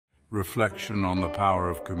Reflection on the power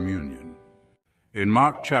of communion. In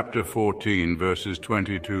Mark chapter 14, verses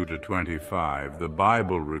 22 to 25, the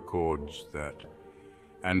Bible records that,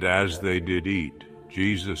 "And as they did eat,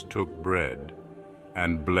 Jesus took bread,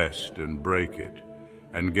 and blessed and brake it,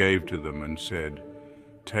 and gave to them, and said,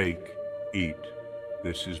 'Take, eat,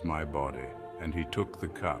 this is my body.' And he took the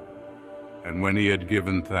cup, and when he had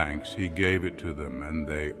given thanks, he gave it to them, and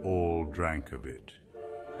they all drank of it.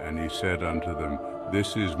 And he said unto them,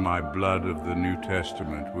 'This is my blood of the New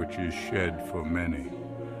Testament, which is shed for many.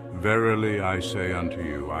 Verily I say unto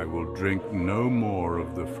you, I will drink no more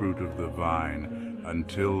of the fruit of the vine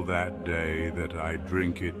until that day that I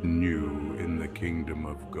drink it new in the kingdom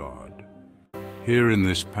of God.'" Here in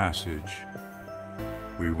this passage,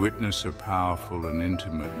 we witness a powerful and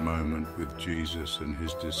intimate moment with Jesus and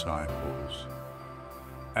his disciples.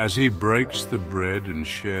 As he breaks the bread and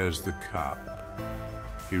shares the cup,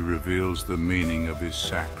 he reveals the meaning of his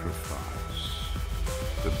sacrifice.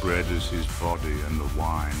 The bread is his body and the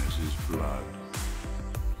wine is his blood,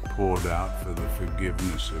 poured out for the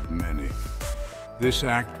forgiveness of many. This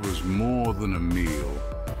act was more than a meal.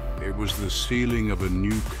 It was the sealing of a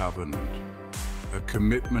new covenant, a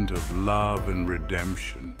commitment of love and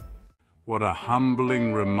redemption. What a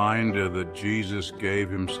humbling reminder that Jesus gave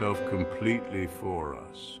himself completely for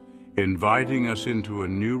us, inviting us into a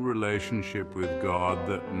new relationship with God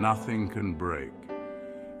that nothing can break.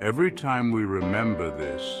 Every time we remember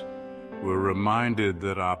this, we're reminded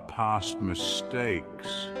that our past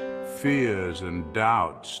mistakes, fears, and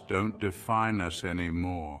doubts don't define us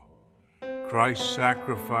anymore. Christ's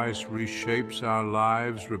sacrifice reshapes our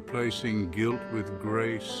lives, replacing guilt with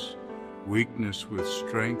grace, weakness with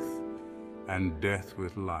strength, and death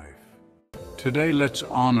with life. Today, let's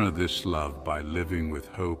honor this love by living with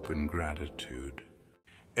hope and gratitude.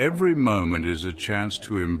 Every moment is a chance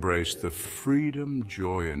to embrace the freedom,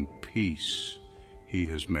 joy, and peace he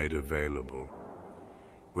has made available.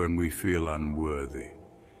 When we feel unworthy,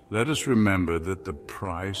 let us remember that the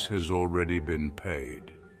price has already been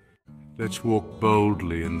paid. Let's walk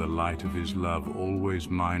boldly in the light of his love, always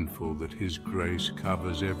mindful that his grace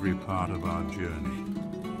covers every part of our journey.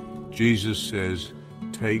 Jesus says,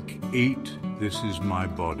 "Take, eat, this is my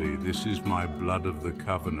body, this is my blood of the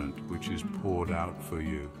covenant, which is poured out for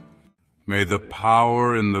you." May the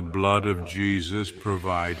power in the blood of Jesus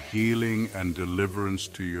provide healing and deliverance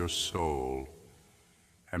to your soul,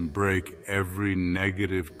 and break every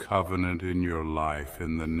negative covenant in your life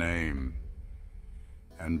in the name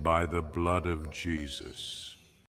and by the blood of Jesus.